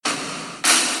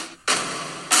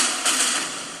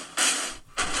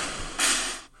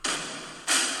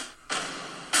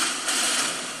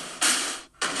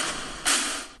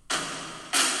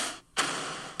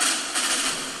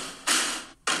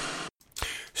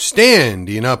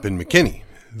Standing up in McKinney.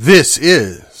 This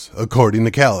is According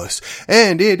to Callus,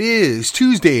 and it is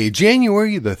Tuesday,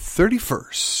 January the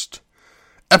 31st.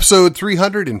 Episode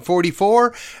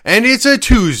 344, and it's a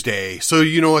Tuesday, so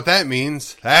you know what that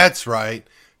means. That's right,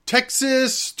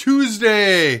 Texas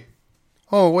Tuesday.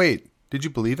 Oh, wait, did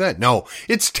you believe that? No,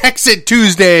 it's Texit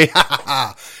Tuesday.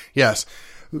 Yes.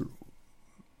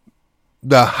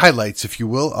 The highlights, if you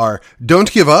will, are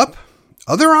Don't Give Up,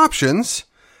 Other Options,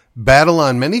 Battle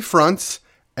on Many Fronts,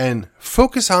 and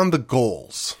Focus on the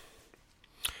Goals.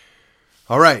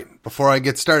 All right, before I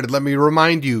get started, let me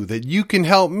remind you that you can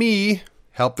help me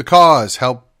help the cause,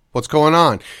 help what's going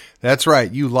on. That's right,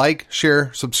 you like,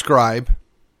 share, subscribe.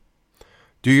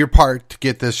 Do your part to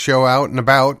get this show out and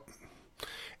about.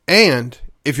 And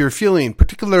if you're feeling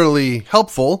particularly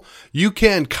helpful, you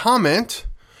can comment,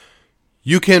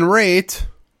 you can rate,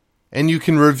 and you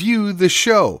can review the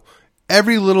show.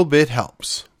 Every little bit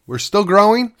helps. We're still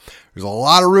growing. There's a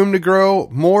lot of room to grow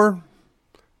more.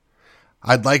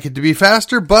 I'd like it to be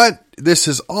faster, but this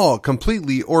is all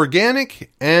completely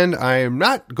organic, and I am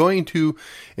not going to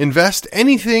invest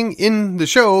anything in the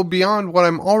show beyond what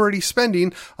I'm already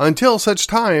spending until such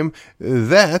time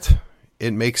that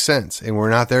it makes sense, and we're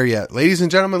not there yet. Ladies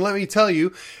and gentlemen, let me tell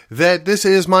you that this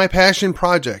is my passion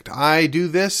project. I do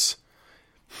this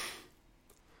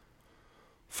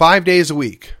 5 days a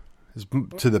week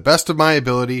to the best of my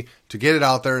ability to get it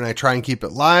out there, and I try and keep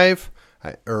it lively,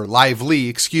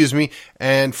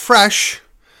 and fresh.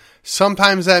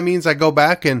 Sometimes that means I go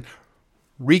back and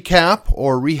recap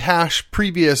or rehash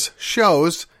previous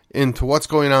shows into what's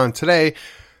going on today.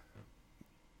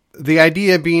 The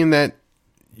idea being that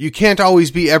you can't always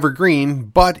be evergreen,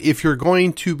 but if you're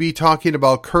going to be talking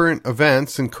about current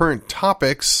events and current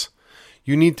topics,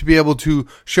 you need to be able to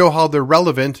show how they're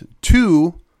relevant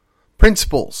to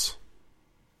principles,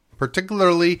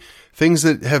 particularly things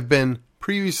that have been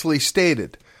previously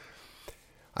stated.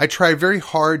 I try very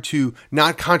hard to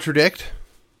not contradict.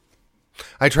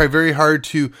 I try very hard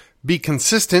to be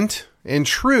consistent and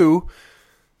true,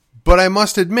 but I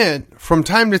must admit, from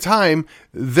time to time,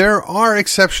 there are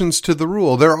exceptions to the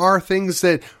rule. There are things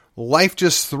that life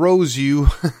just throws you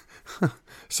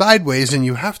sideways and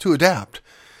you have to adapt.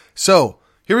 So,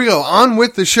 here we go, on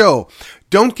with the show.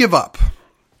 Don't give up.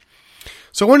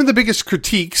 So one of the biggest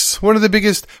critiques, one of the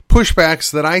biggest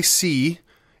pushbacks that I see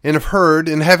and have heard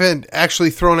and haven't actually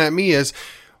thrown at me is,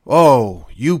 oh,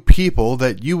 you people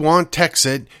that you want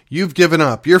Texit, you've given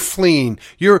up, you're fleeing,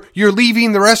 you're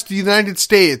leaving the rest of the United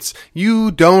States,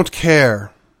 you don't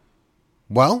care.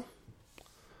 Well,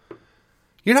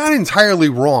 you're not entirely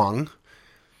wrong.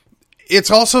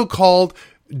 It's also called,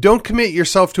 don't commit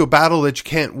yourself to a battle that you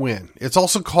can't win. It's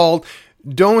also called,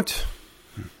 don't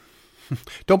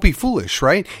be foolish,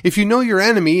 right? If you know your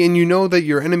enemy and you know that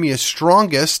your enemy is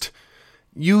strongest,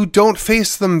 you don't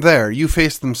face them there. You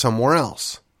face them somewhere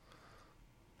else.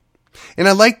 And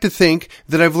I like to think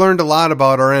that I've learned a lot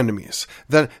about our enemies,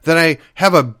 that I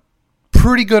have a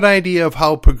pretty good idea of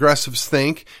how progressives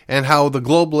think and how the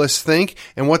globalists think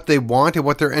and what they want and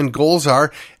what their end goals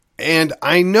are. And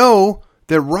I know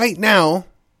that right now,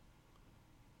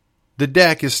 the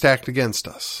deck is stacked against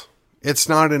us. It's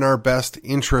not in our best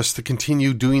interest to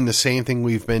continue doing the same thing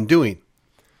we've been doing.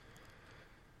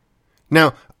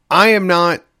 Now, I am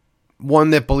not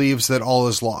one that believes that all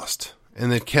is lost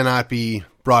and that cannot be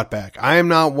brought back. I am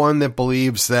not one that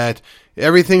believes that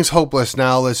everything's hopeless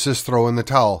now, let's just throw in the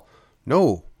towel.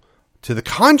 No, to the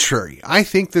contrary, I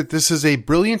think that this is a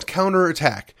brilliant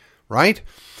counterattack, right?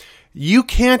 You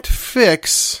can't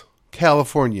fix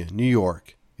California, New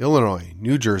York, Illinois,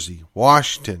 New Jersey,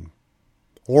 Washington,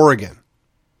 Oregon.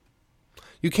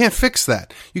 You can't fix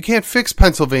that. You can't fix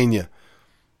Pennsylvania,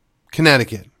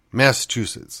 Connecticut,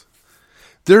 Massachusetts.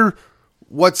 They're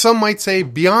what some might say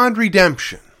beyond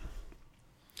redemption.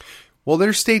 Well,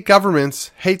 their state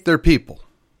governments hate their people.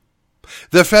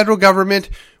 The federal government,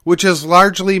 which is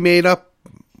largely made up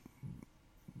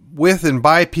with and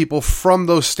by people from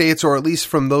those states, or at least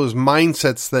from those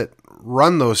mindsets that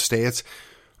run those states,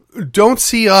 don't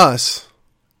see us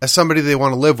as somebody they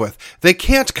want to live with. They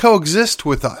can't coexist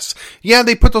with us. Yeah,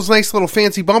 they put those nice little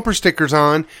fancy bumper stickers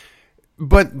on,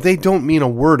 but they don't mean a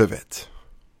word of it.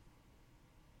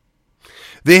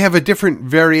 They have a different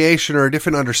variation or a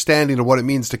different understanding of what it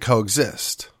means to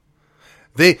coexist.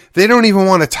 They don't even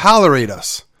want to tolerate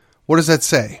us. What does that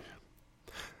say?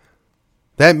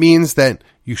 That means that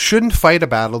you shouldn't fight a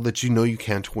battle that you know you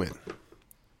can't win.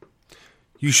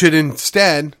 You should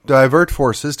instead divert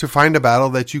forces to find a battle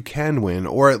that you can win,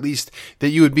 or at least that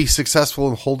you would be successful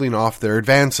in holding off their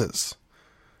advances.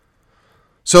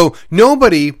 So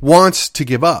nobody wants to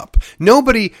give up.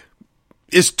 Nobody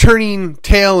is turning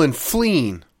tail and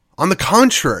fleeing. On the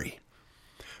contrary,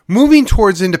 moving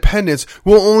towards independence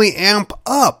will only amp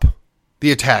up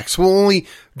the attacks, will only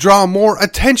draw more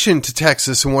attention to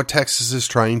Texas and what Texas is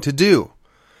trying to do.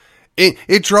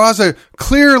 It draws a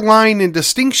clear line and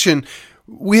distinction.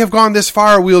 We have gone this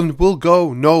far, we'll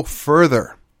go no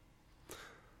further.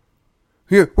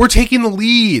 Here, we're taking the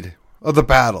lead of the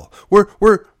battle.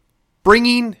 We're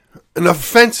bringing an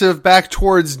offensive back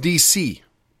towards D.C.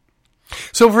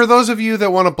 So for those of you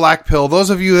that want to black pill, those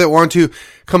of you that want to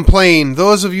complain,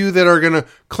 those of you that are going to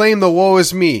claim the woe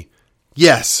is me,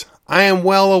 yes, I am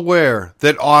well aware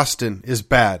that Austin is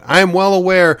bad. I am well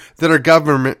aware that our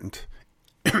government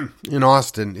in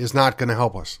Austin is not going to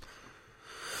help us.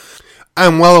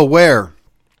 I'm well aware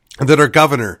that our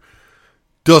governor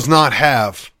does not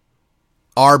have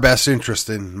our best interest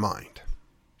in mind.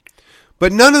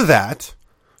 But none of that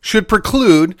should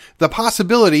preclude the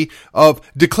possibility of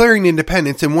declaring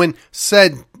independence. And when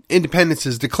said independence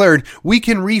is declared, we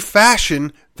can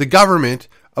refashion the government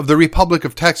of the Republic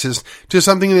of Texas to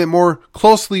something that more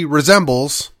closely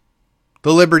resembles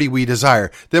the liberty we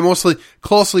desire, that mostly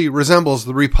closely resembles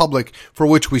the republic for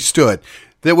which we stood,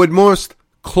 that would most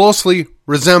closely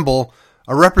resemble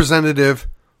a representative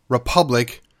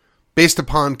republic based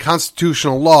upon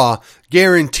constitutional law,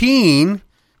 guaranteeing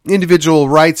individual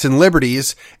rights and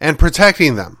liberties and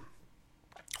protecting them.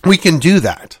 We can do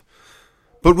that.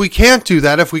 But we can't do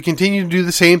that if we continue to do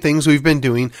the same things we've been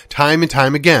doing time and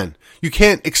time again. You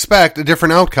can't expect a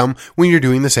different outcome when you're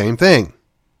doing the same thing.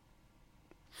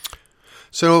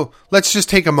 So let's just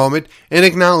take a moment and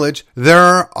acknowledge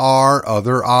there are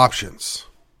other options.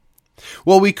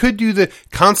 Well, we could do the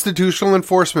constitutional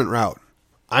enforcement route.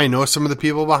 I know some of the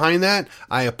people behind that.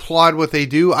 I applaud what they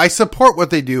do. I support what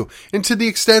they do. And to the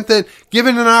extent that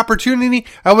given an opportunity,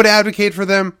 I would advocate for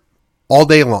them all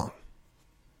day long.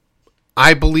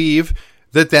 I believe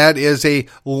that that is a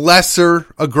lesser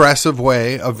aggressive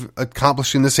way of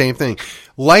accomplishing the same thing.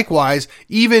 Likewise,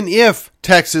 even if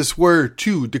Texas were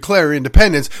to declare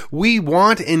independence, we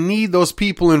want and need those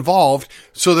people involved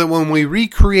so that when we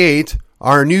recreate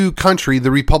our new country,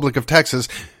 the Republic of Texas,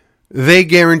 they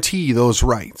guarantee those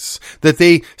rights, that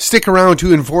they stick around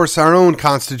to enforce our own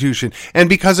Constitution. And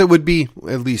because it would be,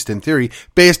 at least in theory,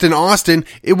 based in Austin,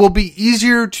 it will be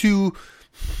easier to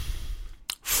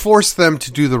force them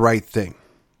to do the right thing.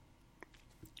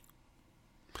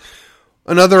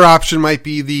 Another option might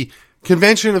be the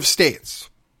Convention of States.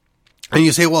 And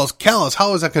you say, well, Callis,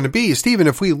 how is that going to be? Stephen,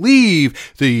 if we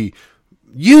leave the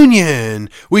Union,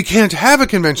 we can't have a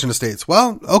Convention of States.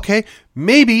 Well, okay,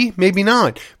 maybe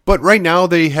not. But right now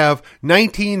they have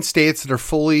 19 states that are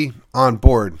fully on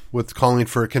board with calling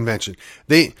for a convention.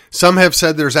 Some have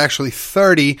said there's actually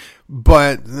 30,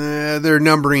 but their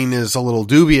numbering is a little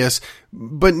dubious.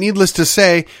 But needless to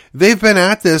say, they've been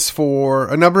at this for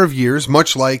a number of years,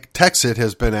 much like Texas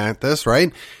has been at this,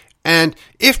 right? And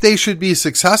if they should be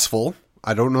successful,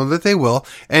 I don't know that they will,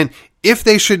 and if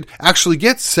they should actually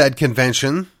get said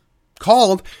convention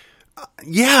called,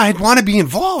 yeah, I'd want to be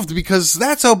involved because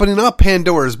that's opening up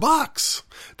Pandora's box.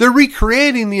 They're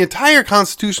recreating the entire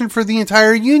Constitution for the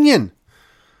entire Union.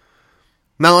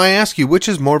 Now I ask you, which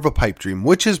is more of a pipe dream?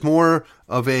 Which is more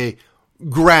of a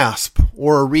grasp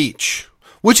or a reach?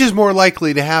 Which is more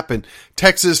likely to happen?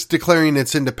 Texas declaring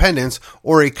its independence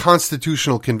or a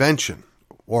constitutional convention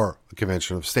or a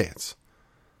convention of states?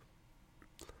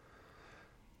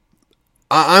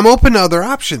 I'm open to other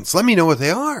options. Let me know what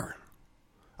they are.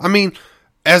 I mean,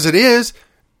 as it is,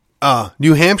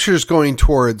 New Hampshire's going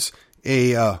towards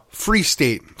a free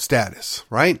state status,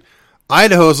 right?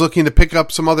 Idaho's looking to pick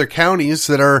up some other counties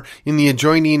that are in the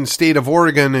adjoining state of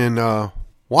Oregon and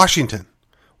Washington.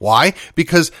 Why?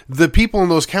 Because the people in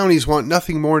those counties want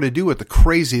nothing more to do with the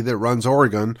crazy that runs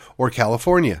Oregon or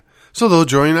California. So they'll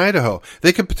join Idaho.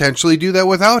 They could potentially do that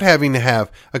without having to have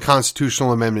a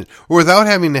constitutional amendment or without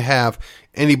having to have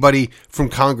anybody from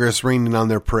Congress raining on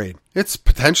their parade. It's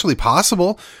potentially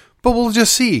possible, but we'll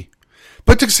just see.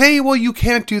 But to say, well, you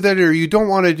can't do that or you don't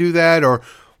want to do that or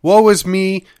woe is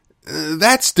me,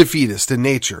 that's defeatist in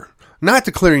nature. Not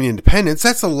declaring independence,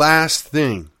 that's the last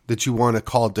thing that you want to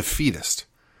call defeatist.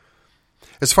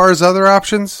 As far as other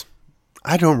options,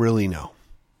 I don't really know.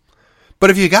 But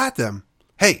if you got them,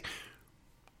 hey,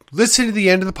 listen to the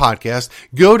end of the podcast,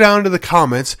 go down to the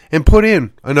comments and put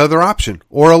in another option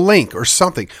or a link or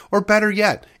something. Or better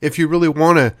yet, if you really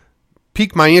want to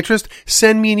pique my interest,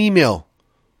 send me an email,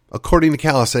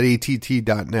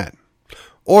 accordingtocallis@att.net.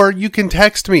 Or you can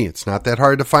text me. It's not that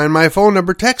hard to find my phone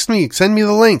number. Text me. Send me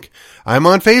the link. I'm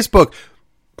on Facebook.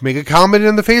 Make a comment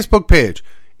on the Facebook page.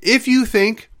 if you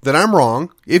think that I'm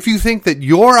wrong, if you think that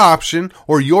your option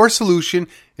or your solution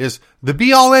is the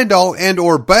be all end all and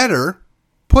or better,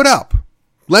 put up.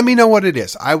 Let me know what it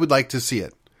is. I would like to see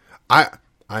it.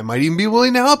 I might even be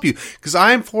willing to help you because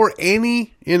I'm for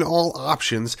any and all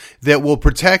options that will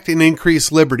protect and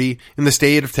increase liberty in the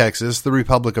state of Texas, the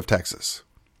Republic of Texas.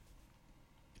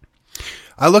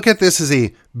 I look at this as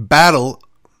a battle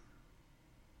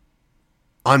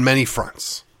on many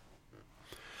fronts.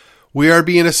 We are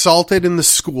being assaulted in the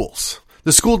schools.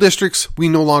 The school districts we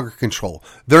no longer control.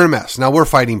 They're a mess. Now we're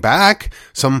fighting back.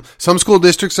 Some school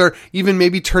districts are even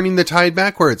maybe turning the tide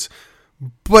backwards.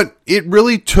 But it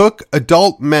really took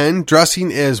adult men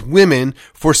dressing as women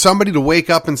for somebody to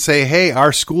wake up and say, hey,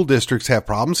 our school districts have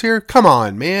problems here. Come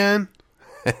on, man.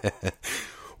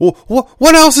 Well,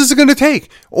 what else is it going to take?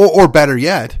 Or better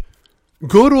yet,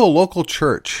 go to a local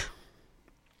church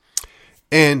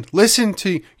and listen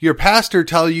to your pastor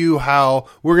tell you how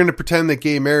we're going to pretend that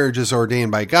gay marriage is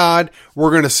ordained by God.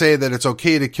 We're going to say that it's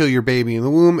okay to kill your baby in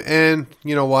the womb. And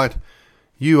you know what?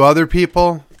 You other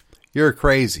people, you're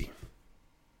crazy.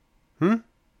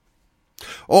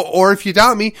 Or if you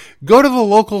doubt me, go to the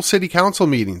local city council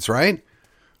meetings, right?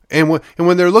 And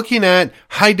when they're looking at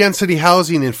high density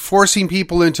housing and forcing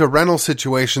people into rental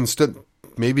situations that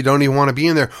maybe don't even want to be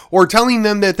in there, or telling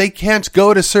them that they can't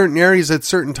go to certain areas at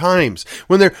certain times,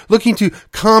 when they're looking to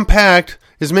compact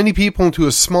as many people into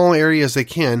a small area as they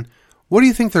can, what do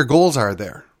you think their goals are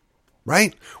there?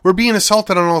 Right? We're being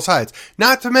assaulted on all sides.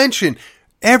 Not to mention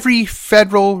every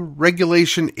federal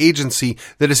regulation agency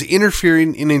that is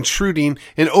interfering and intruding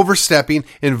and overstepping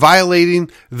and violating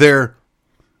their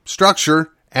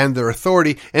structure and their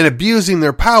authority and abusing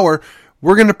their power.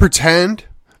 We're going to pretend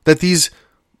that these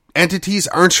entities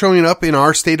aren't showing up in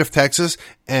our state of Texas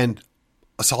and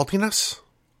assaulting us?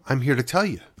 I'm here to tell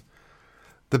you,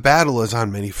 the battle is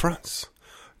on many fronts.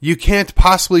 You can't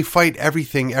possibly fight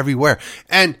everything everywhere.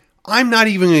 And I'm not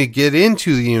even going to get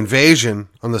into the invasion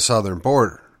on the southern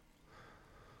border.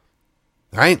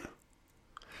 Right?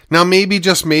 Now, maybe,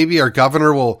 just maybe, our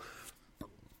governor will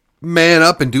man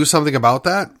up and do something about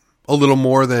that. A little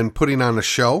more than putting on a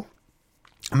show.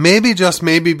 Maybe, just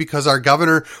maybe, because our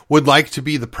governor would like to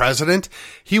be the president,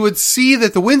 he would see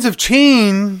that the winds of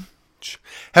change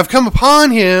have come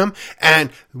upon him,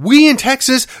 and we in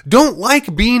Texas don't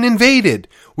like being invaded.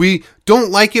 We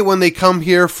don't like it when they come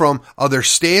here from other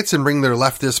states and bring their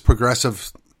leftist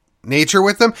progressive nature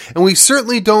with them, and we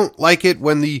certainly don't like it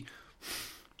when the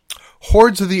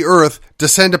hordes of the earth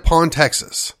descend upon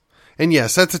Texas. And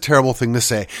yes, that's a terrible thing to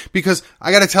say, because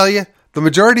I got to tell you, the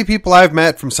majority of people I've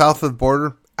met from south of the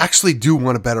border actually do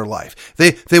want a better life.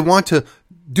 They want to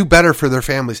do better for their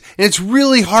families. And it's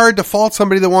really hard to fault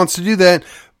somebody that wants to do that,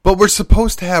 but we're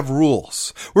supposed to have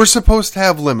rules. We're supposed to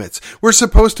have limits. We're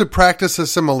supposed to practice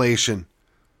assimilation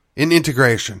and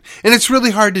integration. And it's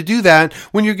really hard to do that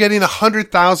when you're getting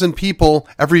 100,000 people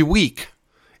every week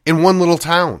in one little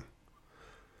town.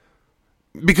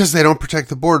 Because they don't protect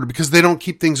the border, because they don't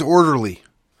keep things orderly.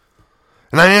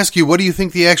 And I ask you, what do you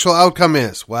think the actual outcome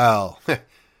is? Well,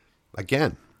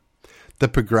 again, the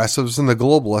progressives and the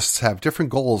globalists have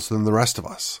different goals than the rest of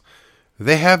us.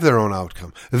 They have their own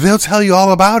outcome. They'll tell you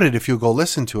all about it if you go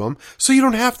listen to them, so you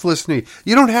don't have to listen to me.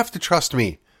 You don't have to trust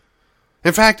me.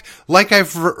 In fact, like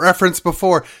I've referenced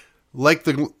before, like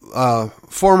the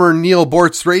former Neil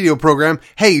Bort's radio program,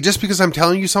 hey, just because I'm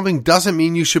telling you something doesn't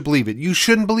mean you should believe it. You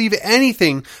shouldn't believe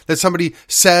anything that somebody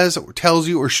says or tells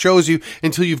you or shows you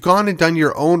until you've gone and done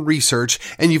your own research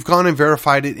and you've gone and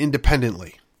verified it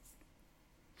independently.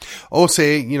 Oh,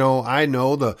 say, I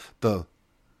know the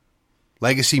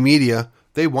legacy media,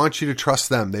 they want you to trust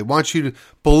them. They want you to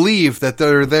believe that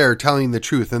they're there telling the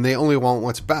truth and they only want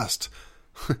what's best.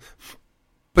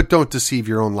 But don't deceive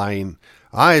your own lying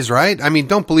eyes, right? I mean,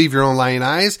 don't believe your own lying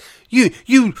eyes.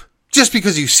 You just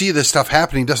because you see this stuff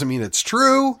happening doesn't mean it's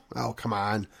true. Oh, come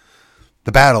on.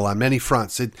 The battle on many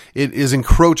fronts. It is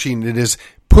encroaching. It is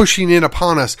pushing in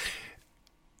upon us.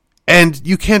 And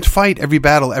you can't fight every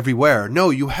battle everywhere. No,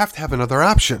 you have to have another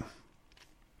option.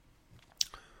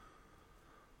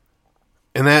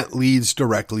 And that leads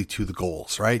directly to the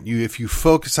goals, right? If you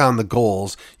focus on the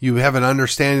goals, you have an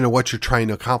understanding of what you're trying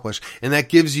to accomplish. And that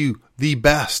gives you the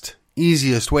best,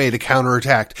 easiest way to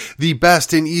counterattack, the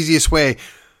best and easiest way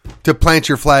to plant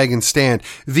your flag and stand.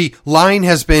 The line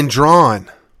has been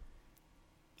drawn.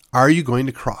 Are you going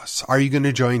to cross? Are you going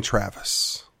to join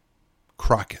Travis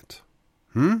Crockett?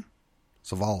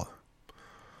 Zavala?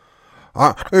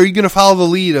 Are you going to follow the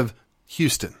lead of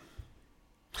Houston?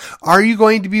 Are you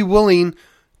going to be willing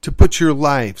to put your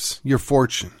lives, your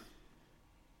fortune?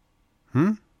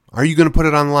 Are you going to put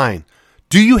it online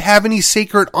Do you have any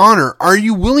sacred honor? Are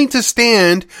you willing to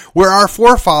stand where our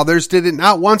forefathers did it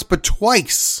not once but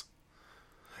twice?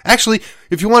 Actually,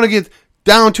 if you want to get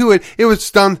down to it, it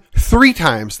was done 3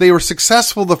 times. They were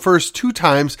successful the first 2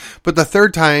 times, but the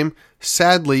third time,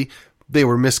 sadly, they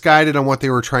were misguided on what they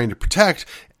were trying to protect,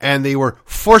 and they were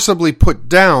forcibly put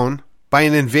down by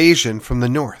an invasion from the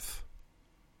north.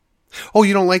 Oh,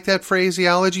 you don't like that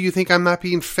phraseology? You think I'm not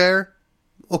being fair?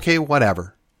 Okay,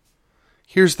 whatever.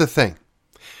 Here's the thing.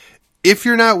 If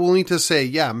you're not willing to say,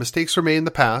 yeah, mistakes were made in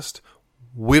the past,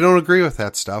 we don't agree with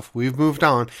that stuff, we've moved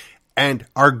on, and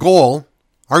our goal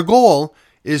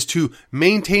is to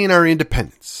maintain our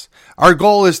independence. Our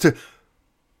goal is to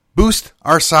boost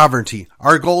our sovereignty.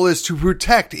 Our goal is to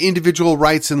protect individual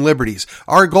rights and liberties.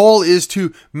 Our goal is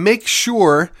to make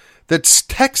sure that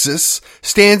Texas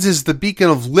stands as the beacon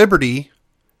of liberty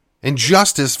and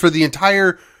justice for the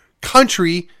entire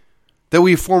country that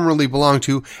we formerly belonged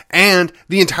to and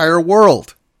the entire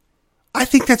world. I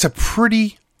think that's a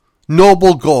pretty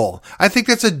noble goal. I think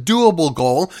that's a doable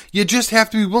goal. You just have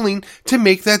to be willing to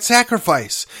make that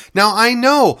sacrifice. Now, I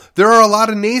know there are a lot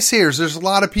of naysayers. There's a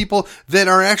lot of people that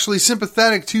are actually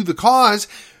sympathetic to the cause,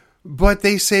 but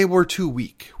they say we're too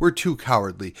weak. We're too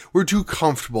cowardly. We're too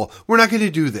comfortable. We're not going to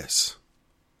do this.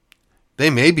 They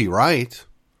may be right.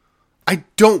 I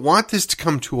don't want this to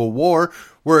come to a war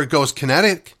where it goes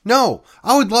kinetic. No,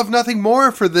 I would love nothing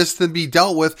more for this than be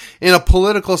dealt with in a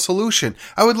political solution.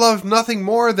 I would love nothing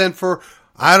more than for,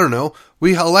 I don't know,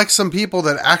 we elect some people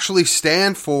that actually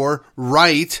stand for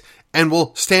right and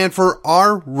will stand for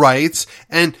our rights,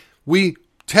 and we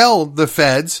tell the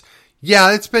feds,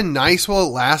 yeah, it's been nice while it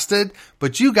lasted,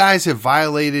 but you guys have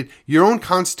violated your own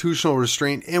constitutional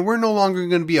restraint and we're no longer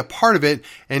going to be a part of it,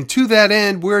 and to that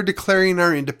end, we're declaring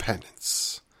our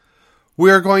independence. We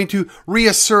are going to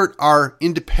reassert our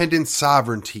independent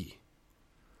sovereignty.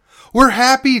 We're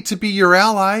happy to be your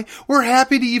ally. We're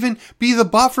happy to even be the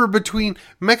buffer between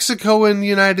Mexico and the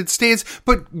United States,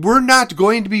 but we're not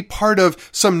going to be part of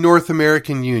some North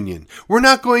American Union. We're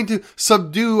not going to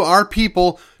subdue our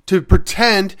people to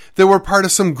pretend that we're part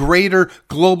of some greater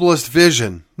globalist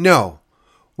vision. No.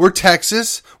 We're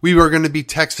Texas. We are going to be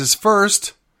Texas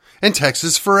first and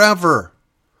Texas forever.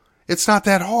 It's not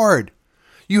that hard.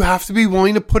 You have to be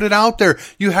willing to put it out there.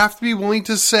 You have to be willing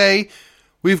to say,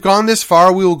 we've gone this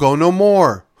far, we will go no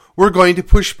more. We're going to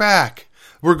push back.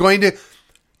 We're going to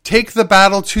take the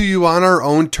battle to you on our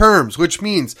own terms, which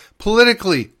means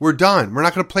politically, we're done. We're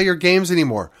not going to play your games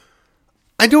anymore.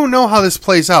 I don't know how this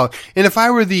plays out. And if I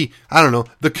were the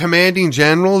commanding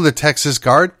general of the Texas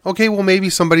Guard, okay, well, maybe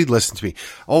somebody'd listen to me.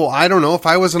 Oh, I don't know. If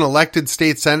I was an elected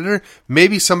state senator,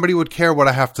 maybe somebody would care what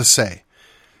I have to say.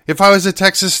 If I was a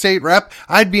Texas state rep,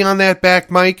 I'd be on that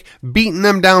back mic, beating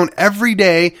them down every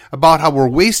day about how we're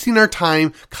wasting our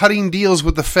time cutting deals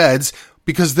with the feds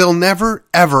because they'll never,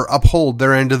 ever uphold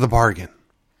their end of the bargain.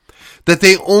 That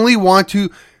they only want to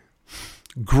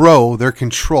grow their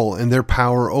control and their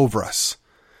power over us.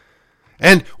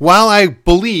 And while I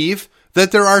believe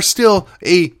that there are still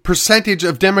a percentage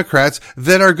of Democrats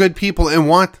that are good people and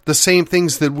want the same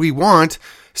things that we want,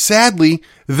 sadly,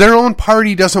 their own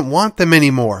party doesn't want them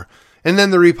anymore. And then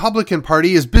the Republican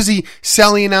Party is busy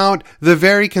selling out the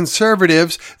very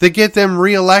conservatives that get them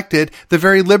reelected, the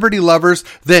very liberty lovers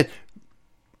that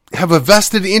have a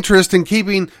vested interest in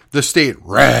keeping the state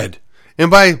red. And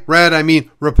by red, I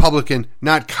mean Republican,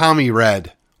 not commie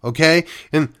red. Okay?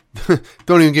 And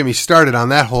don't even get me started on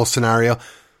that whole scenario.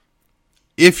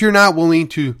 If you're not willing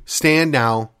to stand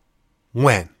now,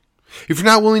 when? If you're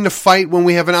not willing to fight when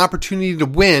we have an opportunity to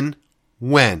win,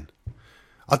 when?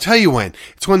 I'll tell you when.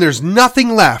 It's when there's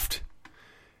nothing left.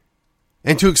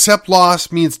 And to accept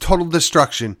loss means total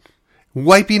destruction,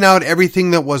 wiping out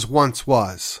everything that once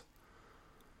was.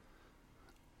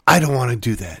 I don't want to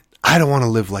do that. I don't want to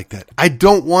live like that. I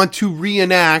don't want to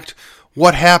reenact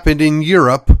what happened in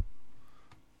Europe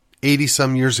 80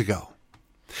 some years ago.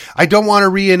 I don't want to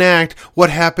reenact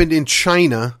what happened in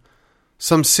China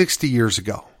some 60 years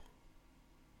ago.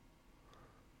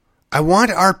 I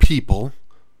want our people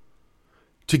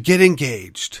to get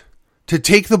engaged, to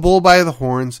take the bull by the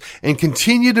horns and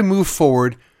continue to move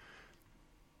forward.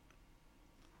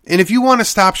 And if you want to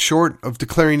stop short of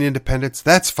declaring independence,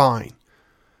 that's fine.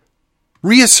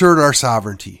 Reassert our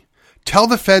sovereignty. Tell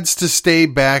the feds to stay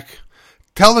back.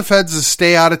 Tell the feds to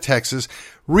stay out of Texas.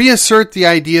 Reassert the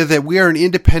idea that we are an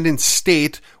independent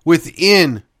state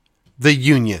within the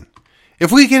Union.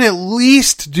 If we can at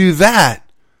least do that,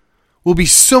 we'll be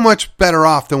so much better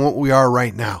off than what we are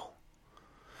right now.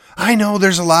 I know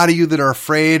there's a lot of you that are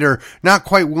afraid or not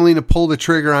quite willing to pull the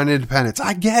trigger on independence.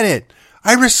 I get it.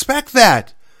 I respect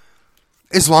that.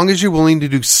 as long as you're willing to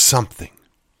do something.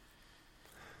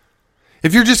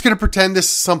 If you're just going to pretend this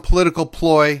is some political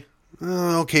ploy,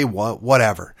 okay,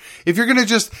 whatever. If you're going to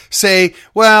just say,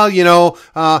 well,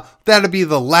 that'll be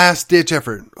the last ditch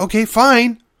effort. Okay,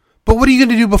 fine. But what are you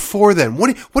going to do before then?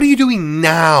 What are you doing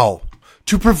now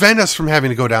to prevent us from having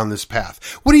to go down this path?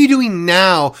 What are you doing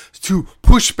now to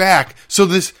push back so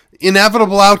this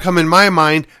inevitable outcome in my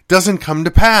mind doesn't come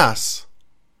to pass?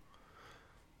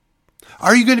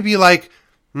 Are you going to be like,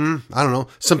 I don't know,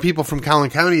 some people from Collin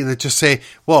County that just say,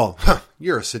 well,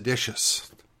 you're a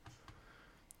seditious.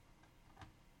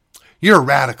 You're a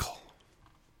radical.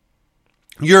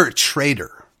 You're a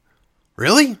traitor.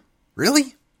 Really?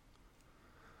 Really?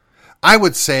 I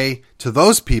would say to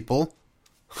those people,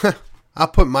 I'll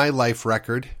put my life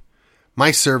record,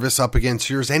 my service up against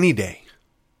yours any day.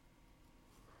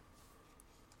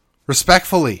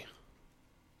 Respectfully.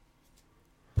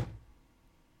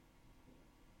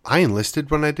 I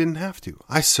enlisted when I didn't have to.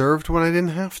 I served when I didn't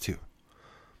have to.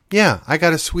 Yeah, I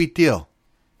got a sweet deal.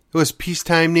 It was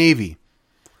peacetime Navy.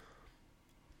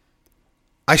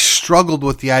 I struggled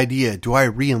with the idea, do I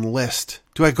re-enlist?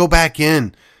 Do I go back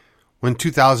in when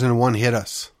 2001 hit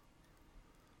us?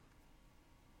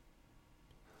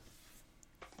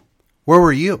 Where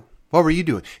were you? What were you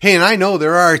doing? Hey, and I know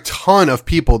there are a ton of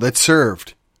people that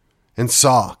served and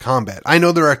saw combat. I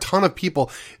know there are a ton of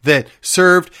people that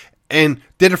served and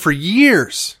did it for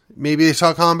years. Maybe they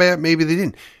saw combat, maybe they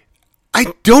didn't.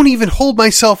 I don't even hold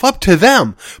myself up to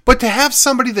them. But to have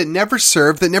somebody that never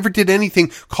served, that never did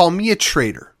anything, call me a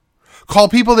traitor. Call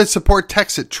people that support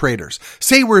Texas traitors.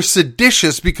 Say we're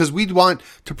seditious because we want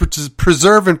to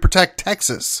preserve and protect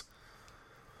Texas.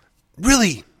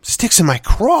 Really sticks in my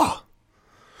craw.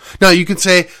 Now you can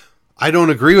say, I don't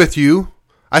agree with you.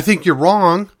 I think you're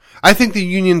wrong. I think the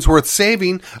union's worth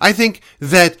saving. I think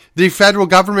that the federal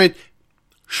government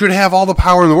should have all the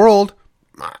power in the world.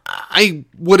 I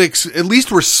would at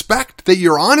least respect that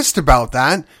you're honest about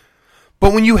that.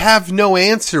 But when you have no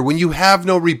answer, when you have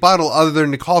no rebuttal other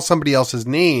than to call somebody else's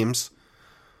names,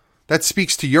 that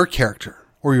speaks to your character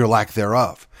or your lack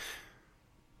thereof.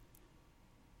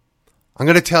 I'm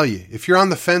going to tell you, if you're on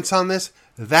the fence on this,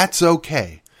 that's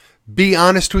okay. Be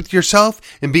honest with yourself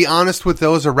and be honest with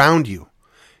those around you.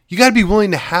 You got to be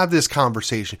willing to have this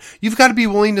conversation. You've got to be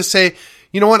willing to say,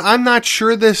 you know what, I'm not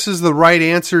sure this is the right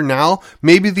answer now.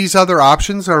 Maybe these other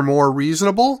options are more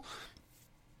reasonable.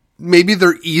 Maybe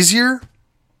they're easier.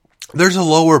 There's a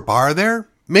lower bar there.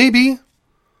 Maybe.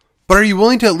 But are you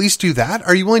willing to at least do that?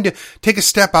 Are you willing to take a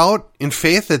step out in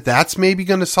faith that that's maybe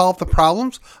going to solve the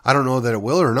problems? I don't know that it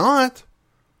will or not.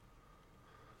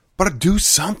 But do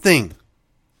something.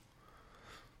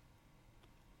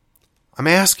 I'm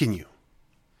asking you.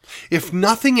 If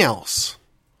nothing else,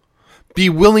 be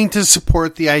willing to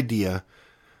support the idea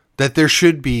that there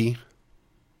should be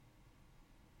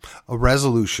a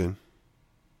resolution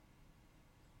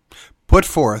put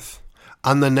forth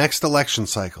on the next election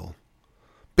cycle,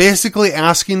 basically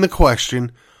asking the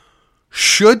question,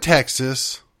 should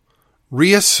Texas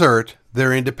reassert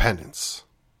their independence?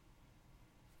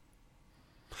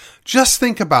 Just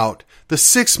think about the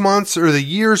 6 months or the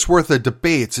year's worth of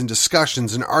debates and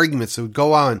discussions and arguments that would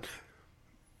go on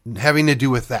having to do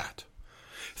with that.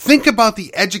 Think about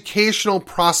the educational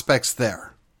prospects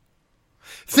there.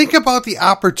 Think about the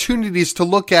opportunities to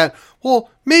look at,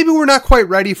 well, maybe we're not quite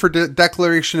ready for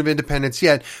Declaration of Independence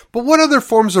yet, but what other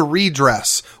forms of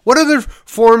redress? What other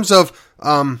forms of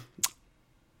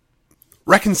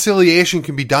reconciliation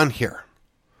can be done here?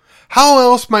 How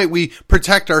else might we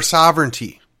protect our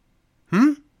sovereignty?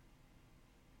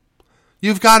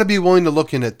 You've got to be willing to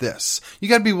look in at this. You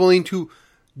got to be willing to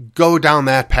go down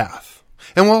that path.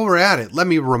 And while we're at it, let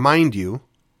me remind you,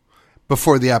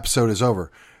 before the episode is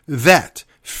over, that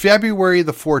February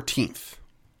the 14th,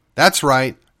 that's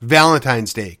right,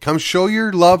 Valentine's Day. Come show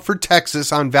your love for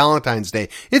Texas on Valentine's Day.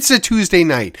 It's a Tuesday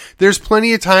night. There's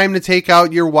plenty of time to take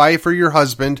out your wife or your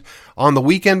husband on the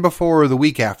weekend before or the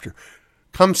week after.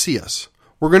 Come see us.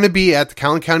 We're going to be at the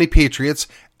Collin County Patriots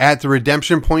at the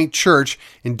Redemption Point Church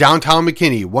in downtown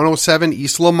McKinney, 107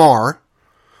 East Lamar.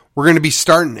 We're going to be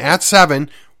starting at 7.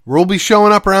 We'll be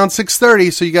showing up around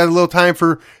 6:30, so you got a little time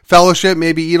for fellowship,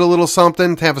 maybe eat a little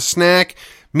something, have a snack,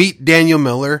 meet Daniel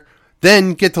Miller,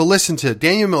 then get to listen to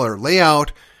Daniel Miller lay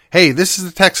out, hey, this is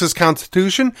the Texas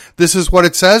Constitution, this is what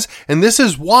it says, and this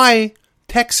is why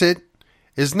Texas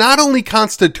is not only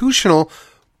constitutional,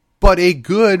 but a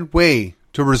good way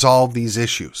to resolve these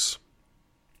issues.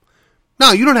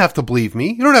 Now, you don't have to believe me.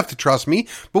 You don't have to trust me.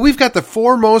 But we've got the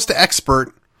foremost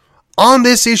expert on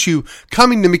this issue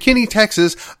coming to McKinney,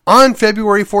 Texas on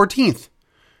February 14th.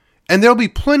 And there'll be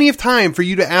plenty of time for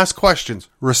you to ask questions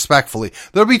respectfully.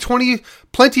 There'll be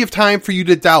plenty of time for you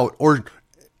to doubt or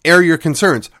air your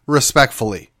concerns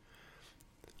respectfully.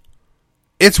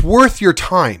 It's worth your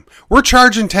time. We're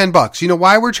charging $10. You know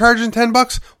why we're charging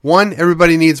 $10? 1,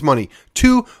 everybody needs money.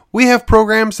 2, we have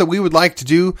programs that we would like to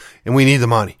do and we need the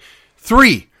money.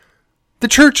 3, the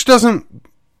church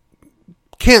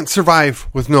can't survive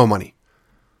with no money.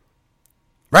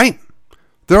 Right?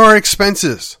 There are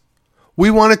expenses. We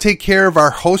want to take care of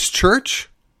our host church.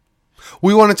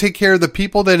 We want to take care of the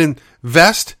people that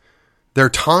invest their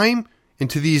time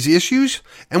into these issues.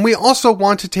 And we also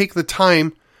want to take the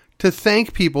time to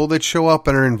thank people that show up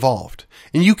and are involved.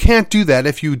 And you can't do that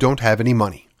if you don't have any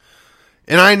money.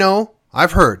 And I know,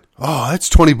 I've heard, that's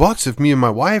 $20 if me and my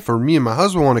wife or me and my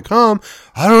husband want to come.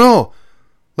 I don't know.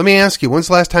 Let me ask you, when's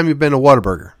the last time you've been to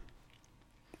Whataburger?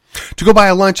 To go buy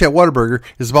a lunch at Whataburger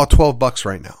is about $12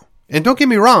 right now. And don't get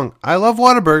me wrong, I love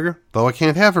Whataburger, though I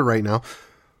can't have it right now.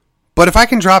 But if I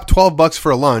can drop $12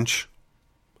 for a lunch,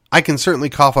 I can certainly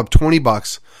cough up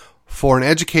 $20 for an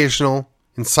educational,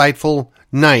 insightful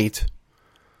night,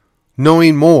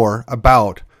 knowing more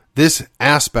about this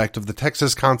aspect of the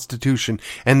Texas Constitution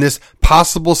and this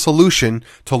possible solution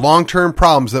to long-term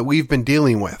problems that we've been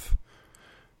dealing with.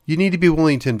 You need to be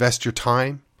willing to invest your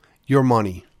time, your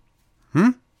money.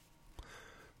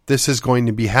 This is going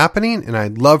to be happening, and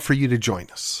I'd love for you to join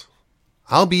us.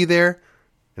 I'll be there,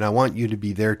 and I want you to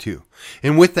be there too.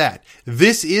 And with that,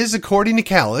 this is According to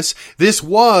Callus. This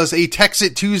was a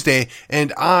Texit Tuesday,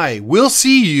 and I will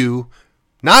see you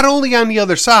not only on the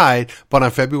other side, but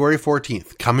on February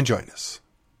 14th. Come and join us.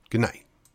 Good night.